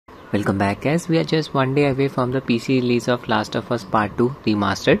Welcome back guys, we are just one day away from the PC release of Last of Us Part 2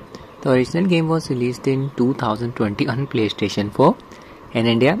 Remastered. The original game was released in 2020 on PlayStation 4. In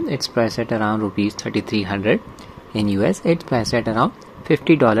India, it's priced at around Rs 3300. In US, it's priced at around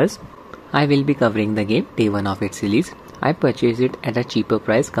 $50. I will be covering the game day 1 of its release. I purchased it at a cheaper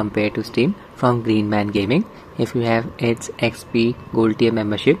price compared to Steam from Greenman Gaming. If you have its XP Gold tier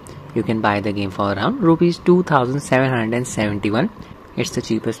membership, you can buy the game for around Rs 2771. It's the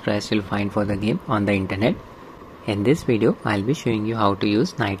cheapest price you'll find for the game on the internet. In this video, I'll be showing you how to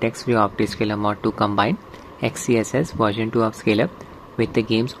use Nitex free Optiscaler mod to combine XeSS version 2 Upscaler with the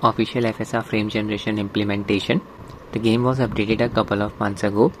game's official FSR frame generation implementation. The game was updated a couple of months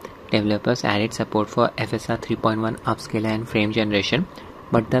ago. Developers added support for FSR 3.1 Upscaler and frame generation,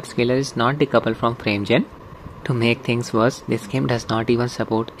 but the Upscaler is not decoupled from frame gen. To make things worse, this game does not even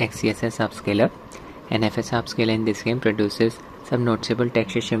support XeSS Upscaler. An FSR Upscaler in this game produces some noticeable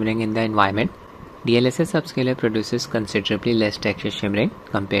texture shimmering in the environment. DLSS Upscaler produces considerably less texture shimmering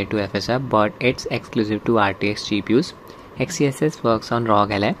compared to FSR, but it's exclusive to RTX GPUs. XeSS works on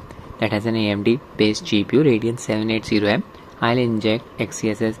Rog Ally that has an AMD based GPU Radeon 780M. I'll inject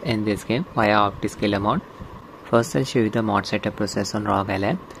XeSS in this game via Optiscaler mod. First, I'll show you the mod setup process on Rog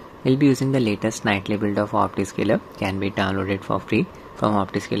Ally. We'll be using the latest nightly build of Optiscaler. Can be downloaded for free from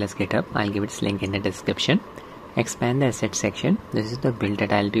Optiscaler's GitHub. I'll give its link in the description. Expand the asset section. This is the build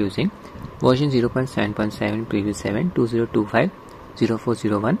that I'll be using. Version 0.7.7 preview 7 2025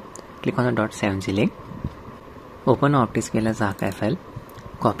 0401. Click on the .7z link. Open Optiscaler's archive file.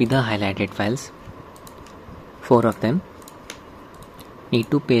 Copy the highlighted files. 4 of them.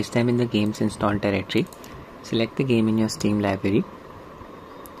 Need to paste them in the game's installed directory. Select the game in your Steam library.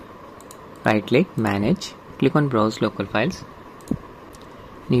 Right click, manage. Click on browse local files.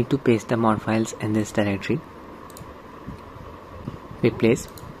 Need to paste the mod files in this directory. Replace.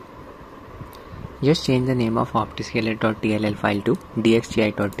 Just change the name of optiscaler.tll file to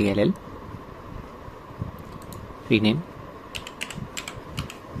dxgi.tll. Rename.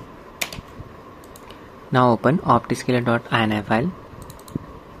 Now open optiscaler.ini file.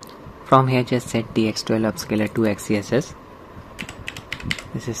 From here just set dx12 upscaler to XeSS.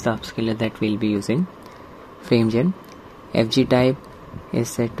 This is the upscaler that we'll be using. Frame gen. FG type is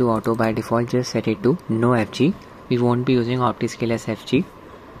set to auto by default. Just set it to no FG. We won't be using Optiscaler's FG.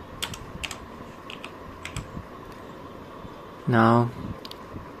 Now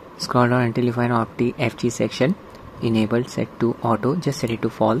scroll down until you find Opti FG section. Enabled, set to auto. Just set it to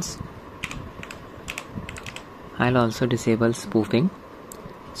false. I'll also disable spoofing.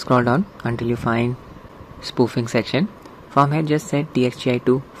 Scroll down until you find spoofing section. From here just set dxgi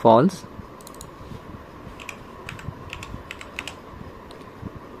to false.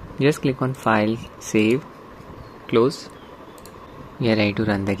 Just click on file, save, close. We are ready to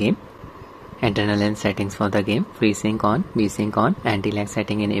run the game. Internal settings for the game. FreeSync on, VSync on, anti-lag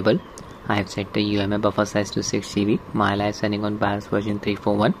setting enabled. I have set the UMA buffer size to 6 GB. My live running on BIOS version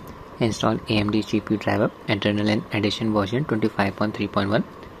 341. Install AMD GPU driver. Internal edition version 25.3.1.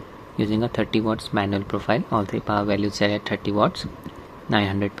 Using a 30 watts manual profile. All 3 power values set at 30 watts.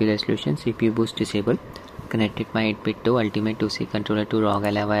 900p resolution. CPU boost disabled. Connected my 8-bit to Ultimate 2C controller to Rog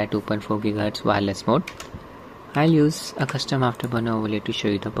Ally via 2.4 GHz wireless mode. I'll use a custom afterburner overlay to show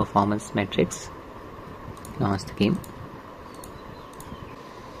you the performance metrics. Launch the game.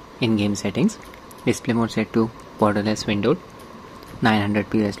 In-game settings. Display mode set to borderless windowed.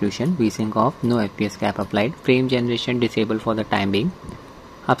 900p resolution. VSync off. No FPS cap applied. Frame generation disabled for the time being.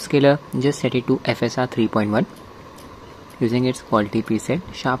 Upscaler just set it to FSR 3.1. Using its quality preset.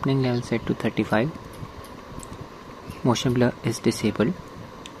 Sharpening level set to 35. Motion blur is disabled.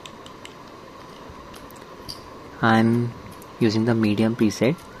 I'm using the medium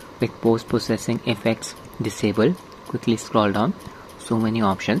preset with post-processing effects disabled. Quickly scroll down. So many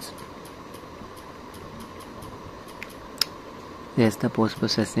options. There's the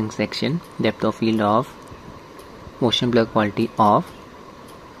post-processing section. Depth of field off. Motion blur quality off.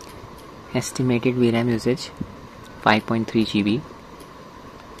 Estimated VRAM usage 5.3 GB.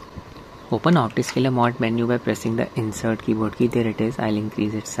 Open Optiscaler mod menu by pressing the insert keyboard key. There it is. I'll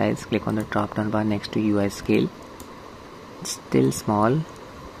increase its size. Click on the drop down bar next to UI scale. It's still small.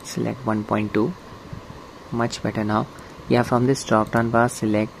 Select 1.2. Much better now. Yeah, from this drop down bar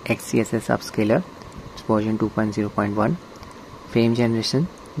select XeSS Upscaler. It's version 2.0.1. Frame generation.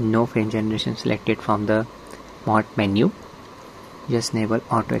 No frame generation selected from the mod menu. Just enable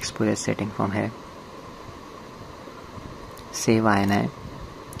auto exposure setting from here. Save INI.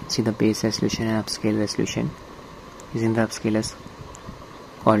 See the base resolution and upscale resolution. Using the upscaler's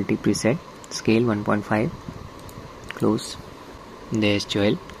quality preset. Scale 1.5. Close. There's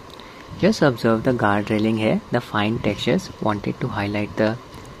Joel. Just observe the guard railing here, the fine textures. Wanted to highlight the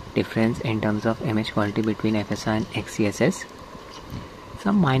difference in terms of image quality between FSR and XeSS.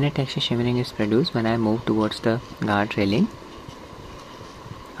 Some minor texture shimmering is produced when I move towards the guard railing.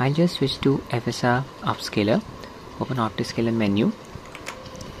 I'll just switch to FSR Upscaler, open Optiscaler menu.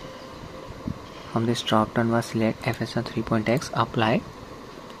 From this drop down bar select FSR 3.x, apply.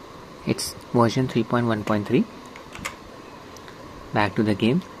 It's version 3.1.3. Back to the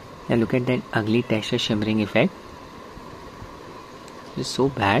game. Now look at that ugly texture shimmering effect. It's so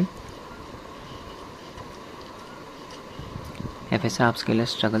bad. FSR Upscaler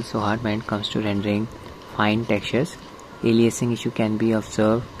struggles so hard when it comes to rendering fine textures. Aliasing issue can be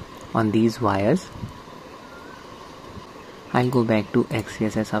observed on these wires. I'll go back to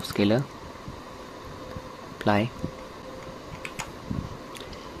XeSS Upscaler. Apply.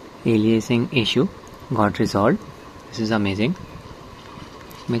 Aliasing issue got resolved. This is amazing.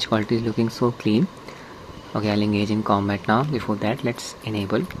 Image quality is looking so clean. Okay, I'll engage in combat now. Before that, let's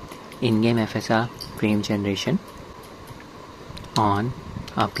enable in-game FSR frame generation. On,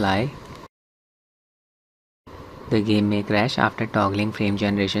 apply. The game may crash after toggling frame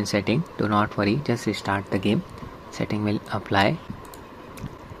generation setting. Do not worry, just restart the game. Setting will apply.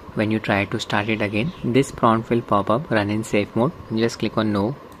 When you try to start it again, this prompt will pop up, run in safe mode. Just click on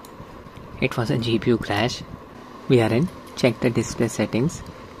no. It was a GPU crash. We are in. Check the display settings.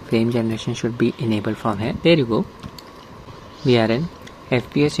 Frame generation should be enabled from here. There you go. We are in.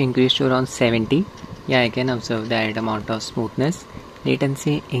 FPS increased to around 70. Yeah, I can observe the added amount of smoothness.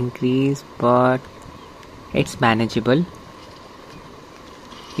 Latency increased, but it's manageable.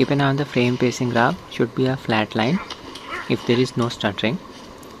 Keep an eye on the frame pacing graph. Should be a flat line if there is no stuttering.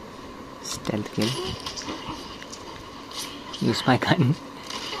 Stealth kill. Use my gun.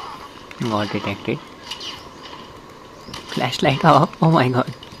 Got detected. Flashlight off. Oh my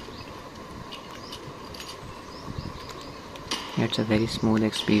god. It's a very smooth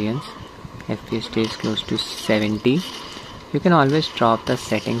experience. FPS stays close to 70. You can always drop the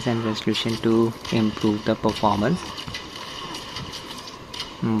settings and resolution to improve the performance.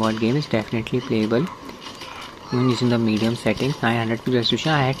 Board game is definitely playable. Even using the medium settings, 900p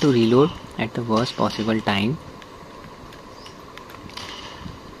resolution. I had to reload at the worst possible time.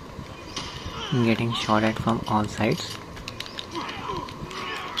 I'm getting shot at from all sides.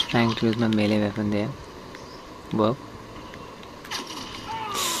 Trying to use my melee weapon there. Work.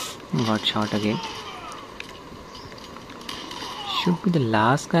 Got shot again. Should be the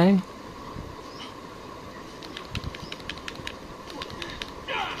last guy.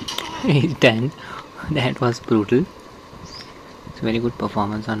 He's done. That was brutal. It's a very good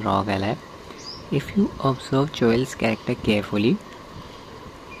performance on Rog Ally. If you observe Joel's character carefully,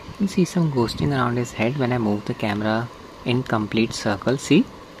 you'll see some ghosting around his head when I move the camera in complete circle. See?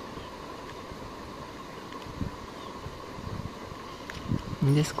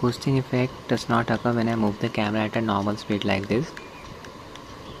 This ghosting effect does not occur when I move the camera at a normal speed like this.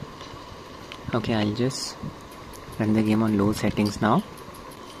 Okay, I'll just run the game on low settings now.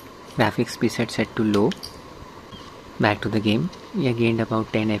 Graphics preset set to low. Back to the game. We gained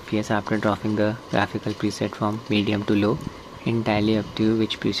about 10 FPS after dropping the graphical preset from medium to low. Entirely up to you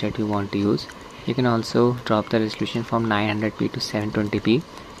which preset you want to use. You can also drop the resolution from 900p to 720p.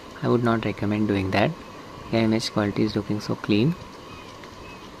 I would not recommend doing that. Your image quality is looking so clean.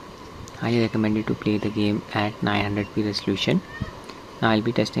 Highly recommend you to play the game at 900p resolution. Now I'll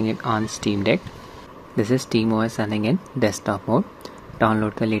be testing it on Steam Deck. This is SteamOS running in desktop mode.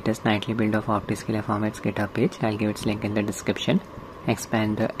 Download the latest nightly build of Optiscaler from its GitHub page. I'll give its link in the description.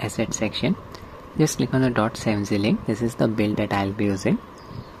 Expand the asset section. Just click on the .7z link. This is the build that I'll be using.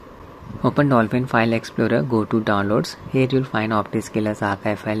 Open Dolphin File Explorer. Go to Downloads. Here you'll find Optiscaler's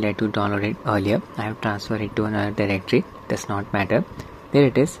archive file that you downloaded earlier. I have transferred it to another directory. Does not matter. There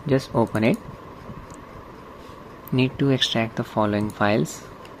it is. Just open it. Need to extract the following files.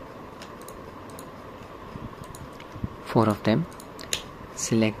 4 of them.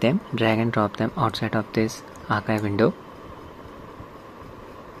 Select them, drag and drop them outside of this archive window.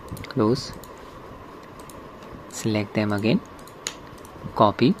 Close. Select them again.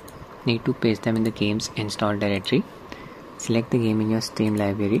 Copy. Need to paste them in the game's install directory. Select the game in your Steam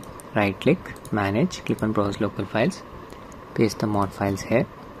library. Right click, manage, click on browse local files. Paste the mod files here.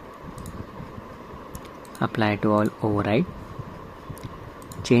 Apply to all, override.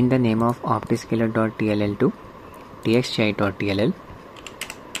 Change the name of optiscaler.tll to dxgi.tll.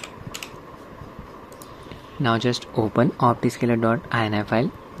 Now just open optiscaler.ini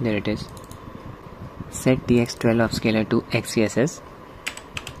file. There it is. Set dx12 upscaler to XeSS.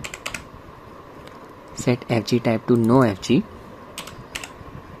 Set FG type to no FG.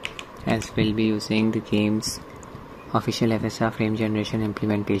 as we'll be using the game's official FSR frame generation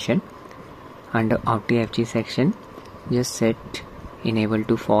implementation. Under Opti section, just set enable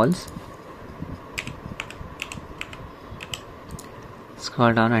to false.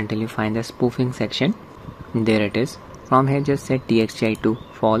 Scroll down until you find the spoofing section. There it is. From here just set dxgi to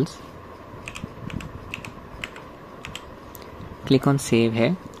false. Click on save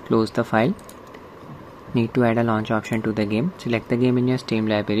here, close the file. Need to add a launch option to the game. Select the game in your Steam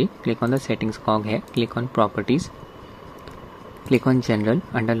library. Click on the settings cog here. Click on properties. Click on general.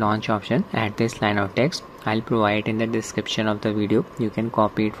 Under launch option, add this line of text. I'll provide it in the description of the video. You can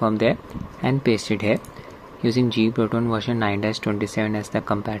copy it from there and paste it here. Using Proton version 9-27 as the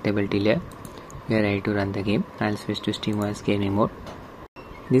compatibility layer, we are ready to run the game. I'll switch to SteamOS gaming mode.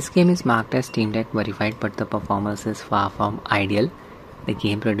 This game is marked as Steam Deck verified, but the performance is far from ideal. The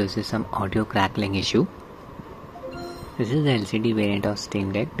game produces some audio crackling issue. This is the LCD variant of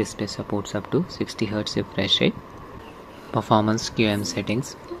Steam Deck. Display supports up to 60Hz refresh rate. Performance QM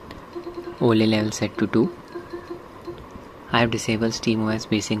settings. OLED level set to 2. I have disabled SteamOS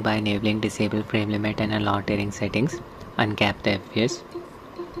Basic by enabling disable frame limit and allow tearing settings. Uncap the FPS.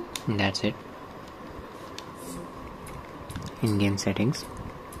 And that's it. In-game settings.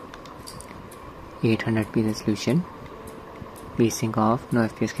 800p resolution. Basic off, no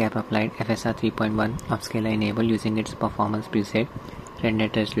FPS cap applied. FSR 3.1 Upscaler enable using its performance preset.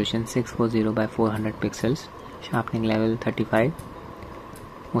 Rendered resolution 640 by 400 pixels. Sharpening level 35.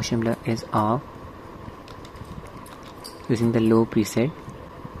 Motion blur is off. Using the low preset.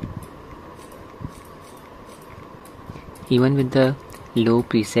 Even with the low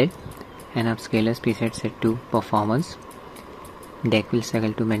preset and Upscaler's preset set to performance, deck will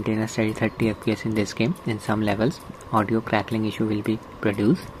struggle to maintain a steady 30 FPS in this game. In some levels, audio crackling issue will be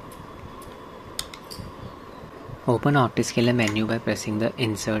produced. Open Optiscaler menu by pressing the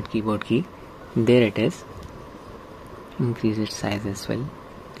insert keyboard key. There it is. Increase its size as well.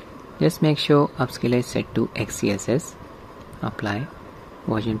 Just make sure Upscaler is set to XeSS. Apply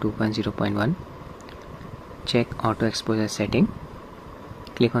version 2.0.1. Check auto exposure setting.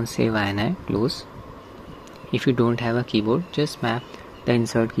 Click on save INI, close. If you don't have a keyboard, just map the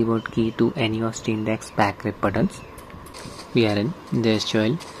insert keyboard key to any of Steam Deck's back grip buttons. We are in. There's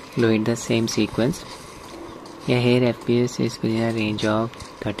Joel. Load the same sequence. Here FPS is within a range of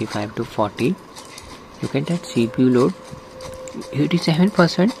 35 to 40. Look at that CPU load.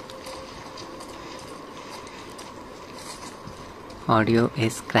 87%. Audio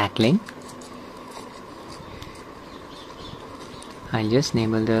is crackling. I'll just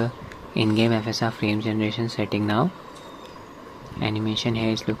enable the in-game FSR frame generation setting now. Animation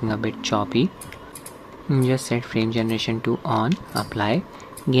here is looking a bit choppy. Just set frame generation to on. Apply.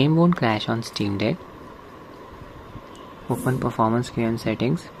 Game won't crash on Steam Deck. Open performance QM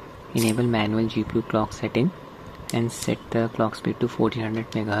settings. Enable manual GPU clock setting and set the clock speed to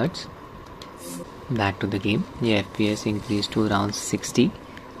 1400 MHz. Back to the game. The FPS increased to around 60.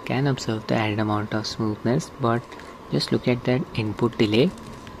 Can observe the added amount of smoothness, but just look at that input delay.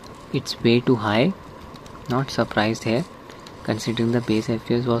 It's way too high. Not surprised here, considering the base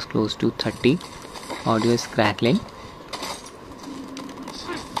FPS was close to 30. Audio is crackling.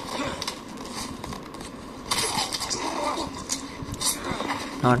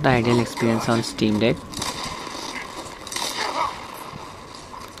 Not the ideal experience on Steam Deck.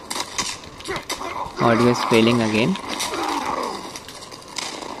 Audio is failing again.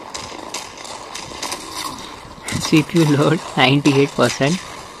 CPU load 98%.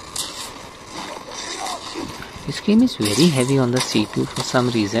 This game is very heavy on the CPU for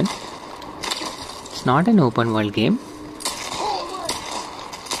some reason. It's not an open world game.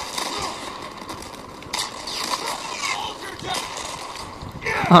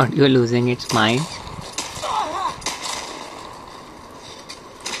 Audio losing its mind.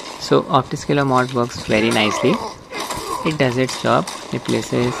 So Optiscaler mod works very nicely. It does its job.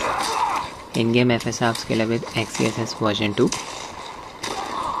 Replaces in-game FSR Upscaler with XeSS version 2.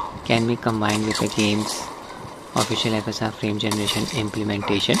 Can be combined with the game's official FSR frame generation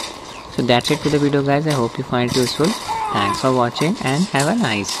implementation. So that's it for the video guys. I hope you find it useful. Thanks for watching and have a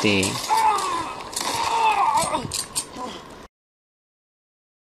nice day.